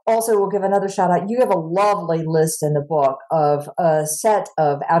 I also will give another shout out. You have a lovely list in the book of a set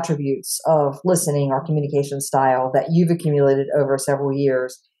of attributes of listening or communication style that you've accumulated over several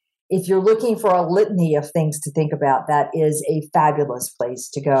years. If you're looking for a litany of things to think about, that is a fabulous place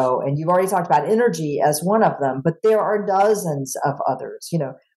to go. And you've already talked about energy as one of them, but there are dozens of others,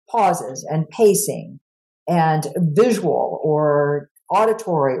 pauses and pacing and visual or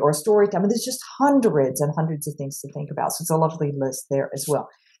auditory or storytelling. There's just hundreds and hundreds of things to think about. So it's a lovely list there as well.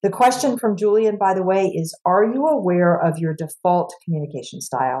 The question from Julian, by the way, is, are you aware of your default communication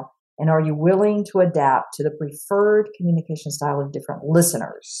style? And are you willing to adapt to the preferred communication style of different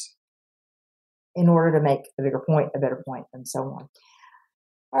listeners in order to make a bigger point, a better point, and so on?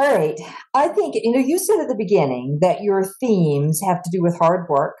 All right. I think, you said at the beginning that your themes have to do with hard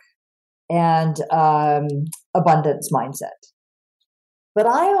work and abundance mindset. But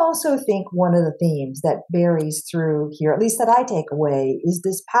I also think one of the themes that bears through here, at least that I take away, is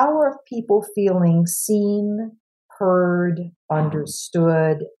this power of people feeling seen, heard,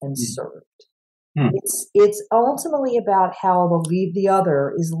 understood, and served. It's ultimately about how the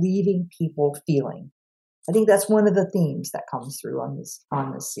other is leaving people feeling. I think that's one of the themes that comes through on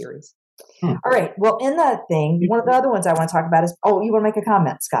this series. All right. Well, in that thing, one of the other ones I want to talk about is, you want to make a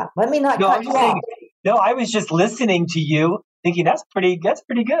comment, Scott? Let me not cut you off. No, I was just listening to you, thinking that's pretty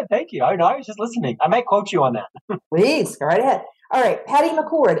good. Thank you. I was just listening. I might quote you on that. Please, go right ahead. All right, Patty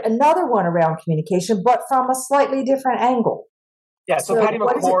McCord, another one around communication, but from a slightly different angle. Yeah, so Patty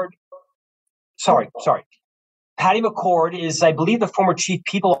McCord. Sorry. Patty McCord is, I believe, the former chief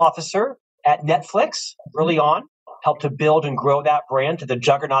people officer at Netflix early on, helped to build and grow that brand to the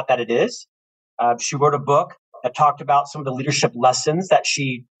juggernaut that it is. She wrote a book that talked about some of the leadership lessons that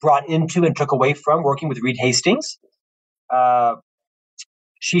she brought into and took away from working with Reed Hastings.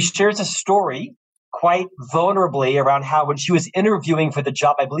 She shares a story quite vulnerably around how when she was interviewing for the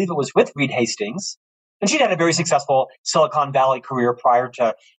job, I believe it was with Reed Hastings, and she'd had a very successful Silicon Valley career prior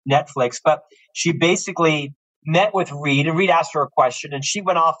to Netflix, but she basically met with Reed, and Reed asked her a question, and she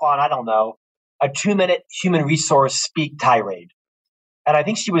went off on, a 2-minute human resource speak tirade. And I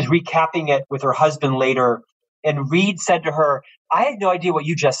think she was recapping it with her husband later, and Reed said to her, I had no idea what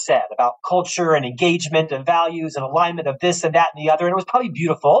you just said about culture and engagement and values and alignment of this and that and the other, and it was probably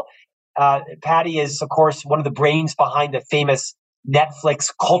beautiful. Patty is, of course, one of the brains behind the famous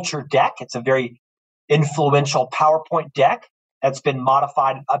Netflix culture deck. It's a very influential PowerPoint deck that's been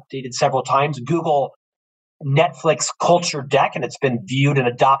modified and updated several times. Google Netflix culture deck, and it's been viewed and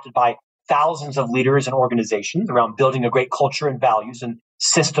adopted by thousands of leaders and organizations around building a great culture and values and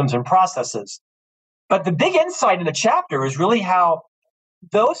systems and processes. But the big insight in the chapter is really how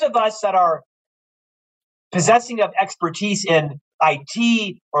those of us that are possessing of expertise in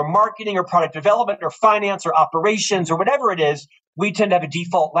IT or marketing or product development or finance or operations or whatever it is, we tend to have a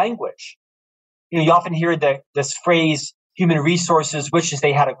default language. You often hear this phrase, human resources wishes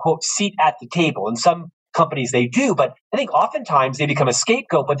they had a, quote, seat at the table. In some companies they do, but I think oftentimes they become a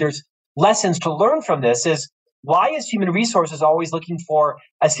scapegoat. But there's lessons to learn from this is, why is human resources always looking for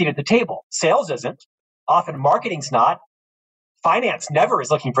a seat at the table? Sales isn't. Often marketing's not. Finance never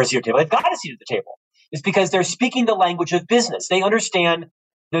is looking for a seat at the table. They've got a seat at the table. It's because they're speaking the language of business. They understand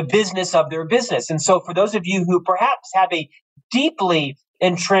the business of their business. And so for those of you who perhaps have a deeply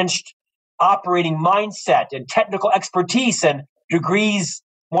entrenched operating mindset and technical expertise and degrees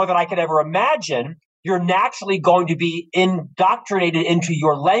more than I could ever imagine, you're naturally going to be indoctrinated into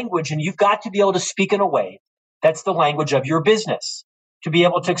your language, and you've got to be able to speak in a way that's the language of your business, to be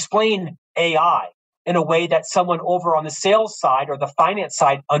able to explain AI in a way that someone over on the sales side or the finance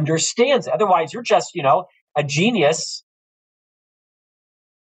side understands. Otherwise, you're just, a genius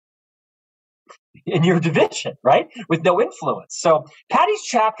in your division, right? With no influence. So Patty's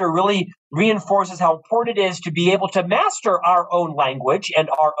chapter really reinforces how important it is to be able to master our own language and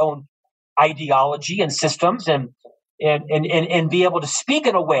our own ideology and systems and be able to speak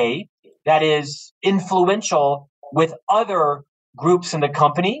in a way that is influential with other groups in the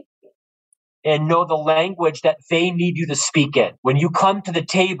company and know the language that they need you to speak in. When you come to the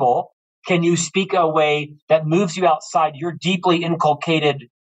table, can you speak a way that moves you outside your deeply inculcated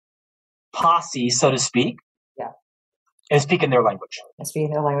posse, so to speak? Yeah. And speak in their language. And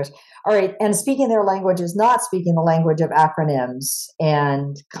speaking their language. All right. And speaking their language is not speaking the language of acronyms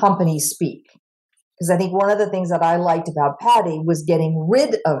and company speak. Because I think one of the things that I liked about Patty was getting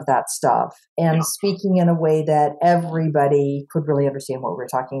rid of that stuff and speaking in a way that everybody could really understand what we were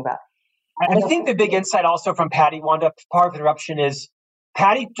talking about. And I think the big insight also from Patty, Wanda, part of the interruption is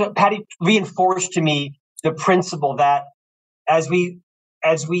Patty reinforced to me the principle that as we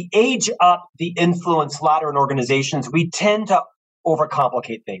age up the influence ladder in organizations, we tend to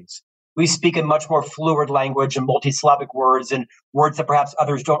overcomplicate things. We speak in much more fluid language and multisyllabic words and words that perhaps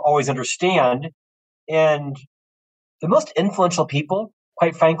others don't always understand. And the most influential people,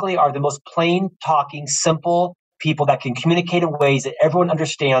 quite frankly, are the most plain talking, simple people that can communicate in ways that everyone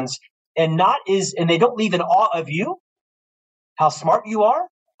understands and they don't leave in awe of you, how smart you are,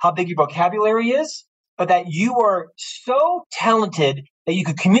 how big your vocabulary is, but that you are so talented that you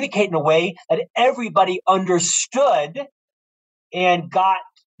could communicate in a way that everybody understood and got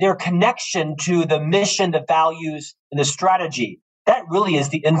their connection to the mission, the values, and the strategy. That really is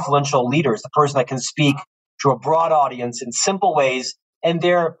the influential leader, is the person that can speak to a broad audience in simple ways. And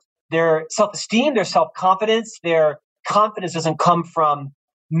their self-esteem, their self-confidence, their confidence doesn't come from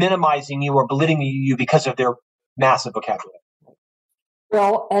minimizing you or belittling you because of their massive vocabulary.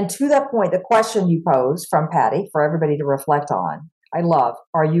 Well, and to that point, the question you posed from Patty for everybody to reflect on, I love,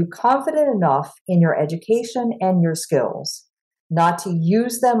 are you confident enough in your education and your skills not to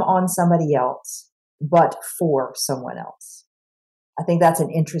use them on somebody else, but for someone else? I think that's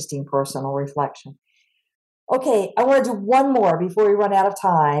an interesting personal reflection. Okay, I want to do one more before we run out of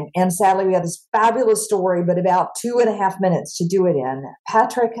time. And sadly, we have this fabulous story, but about 2.5 minutes to do it in.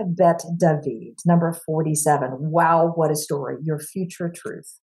 Patrick Bet-David, number 47. Wow, what a story. Your future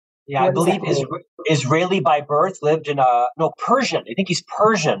truth. Yeah, I believe Israeli by birth, lived in Persian. I think he's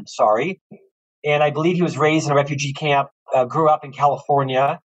Persian, sorry. And I believe he was raised in a refugee camp, grew up in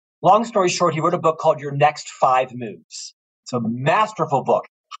California. Long story short, he wrote a book called Your Next 5 Moves. It's a masterful book.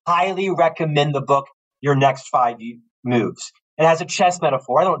 Highly recommend the book, Your Next 5 Moves. It has a chess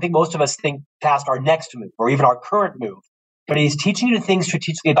metaphor. I don't think most of us think past our next move or even our current move. But he's teaching you to think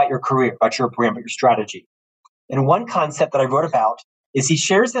strategically about your career, about your brand, about your strategy. And one concept that I wrote about is he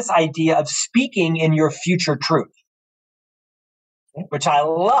shares this idea of speaking in your future truth, which I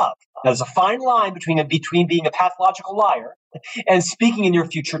love. There's a fine line between being a pathological liar and speaking in your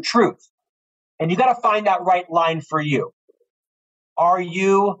future truth. And you got to find that right line for you. Are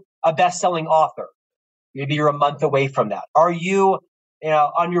you a best-selling author? Maybe you're a month away from that. Are you,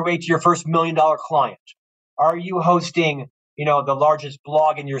 on your way to your first $1 million client? Are you hosting, the largest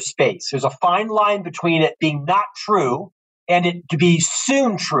blog in your space? There's a fine line between it being not true and it to be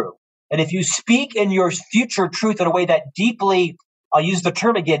soon true. And if you speak in your future truth in a way that deeply, I'll use the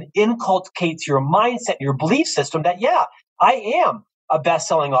term again, inculcates your mindset, your belief system that, yeah, I am a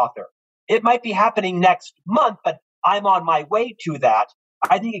best-selling author. It might be happening next month, but I'm on my way to that.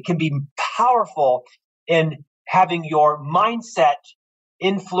 I think it can be powerful in having your mindset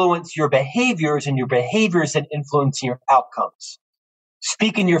influence your behaviors, and your behaviors then influence your outcomes.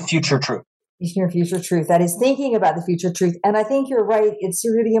 Speak in your future truth. Your future truth. That is thinking about the future truth. And I think you're right. It's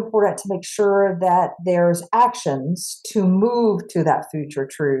really important to make sure that there's actions to move to that future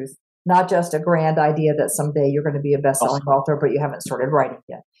truth, not just a grand idea that someday you're going to be a best-selling author, but you haven't started writing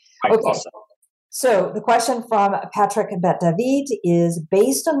yet. Right. Okay. Awesome. So the question from Patrick Bet-David is,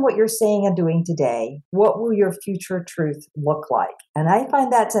 based on what you're saying and doing today, what will your future truth look like? And I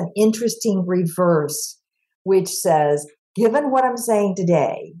find that's an interesting reverse, which says, given what I'm saying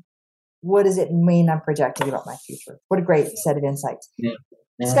today, what does it mean I'm projecting about my future? What a great set of insights. Yeah.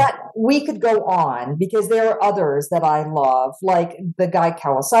 Scott, we could go on because there are others that I love, like the Guy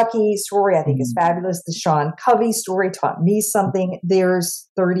Kawasaki story, I think is fabulous. The Sean Covey story taught me something. There's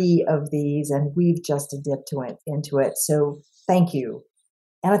 30 of these, and we've just dipped into it. So thank you.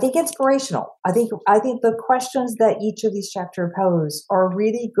 And I think inspirational. I think the questions that each of these chapters pose are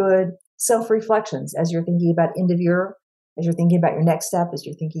really good self-reflections as you're thinking about end of year, as you're thinking about your next step, as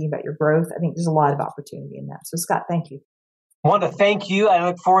you're thinking about your growth. I think there's a lot of opportunity in that. So Scott, thank you. I want to thank you. I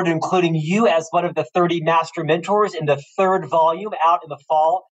look forward to including you as one of the 30 master mentors in the 3rd volume out in the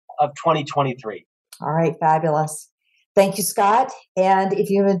fall of 2023. All right. Fabulous. Thank you, Scott. And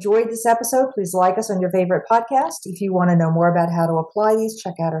if you've enjoyed this episode, please like us on your favorite podcast. If you want to know more about how to apply these,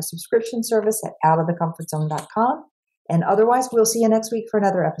 check out our subscription service at outofthecomfortzone.com. And otherwise, we'll see you next week for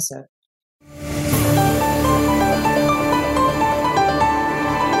another episode.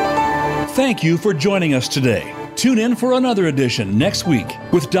 Thank you for joining us today. Tune in for another edition next week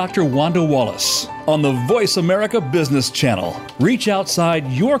with Dr. Wanda Wallace on the Voice America Business Channel. Reach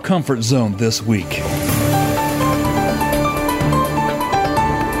outside your comfort zone this week.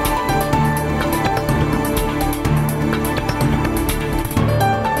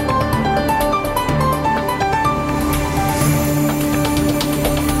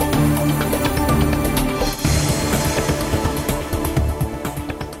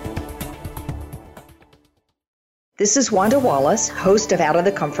 This is Wanda Wallace, host of Out of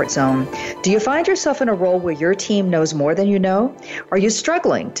the Comfort Zone. Do you find yourself in a role where your team knows more than you know? Are you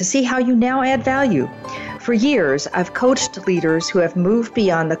struggling to see how you now add value? For years, I've coached leaders who have moved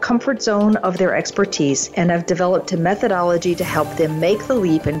beyond the comfort zone of their expertise and have developed a methodology to help them make the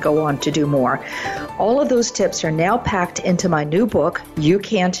leap and go on to do more. All of those tips are now packed into my new book, You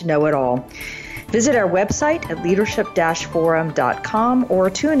Can't Know It All. Visit our website at leadership-forum.com or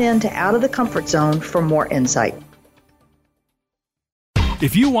tune in to Out of the Comfort Zone for more insight.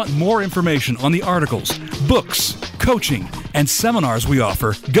 If you want more information on the articles, books, coaching, and seminars we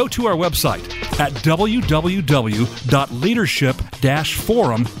offer, go to our website at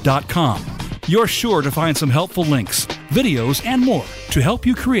www.leadership-forum.com. You're sure to find some helpful links, videos, and more to help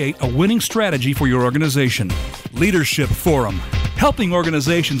you create a winning strategy for your organization. Leadership Forum, helping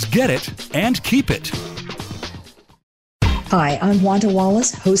organizations get it and keep it. Hi, I'm Wanda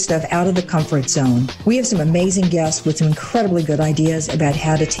Wallace, host of Out of the Comfort Zone. We have some amazing guests with some incredibly good ideas about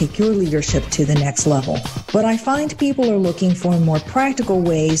how to take your leadership to the next level. But I find people are looking for more practical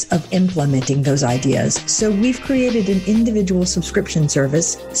ways of implementing those ideas. So we've created an individual subscription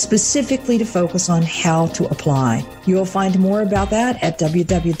service specifically to focus on how to apply. You'll find more about that at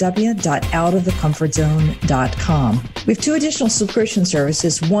www.outofthecomfortzone.com. We have 2 additional subscription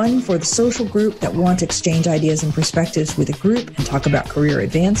services, one for the social group that want to exchange ideas and perspectives with a group and talk about career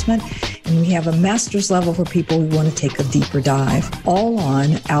advancement. And we have a master's level for people who want to take a deeper dive, all on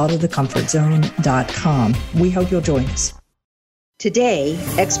outofthecomfortzone.com. We hope you'll join us. Today,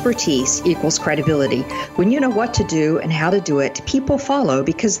 expertise equals credibility. When you know what to do and how to do it, people follow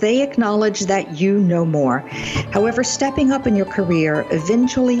because they acknowledge that you know more. However, stepping up in your career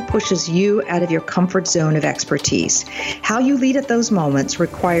eventually pushes you out of your comfort zone of expertise. How you lead at those moments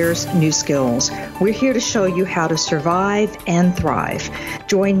requires new skills. We're here to show you how to survive and thrive.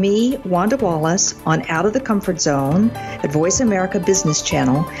 Join me, Wanda Wallace, on Out of the Comfort Zone at Voice America Business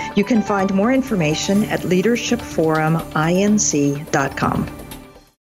Channel. You can find more information at leadershipforuminc.com.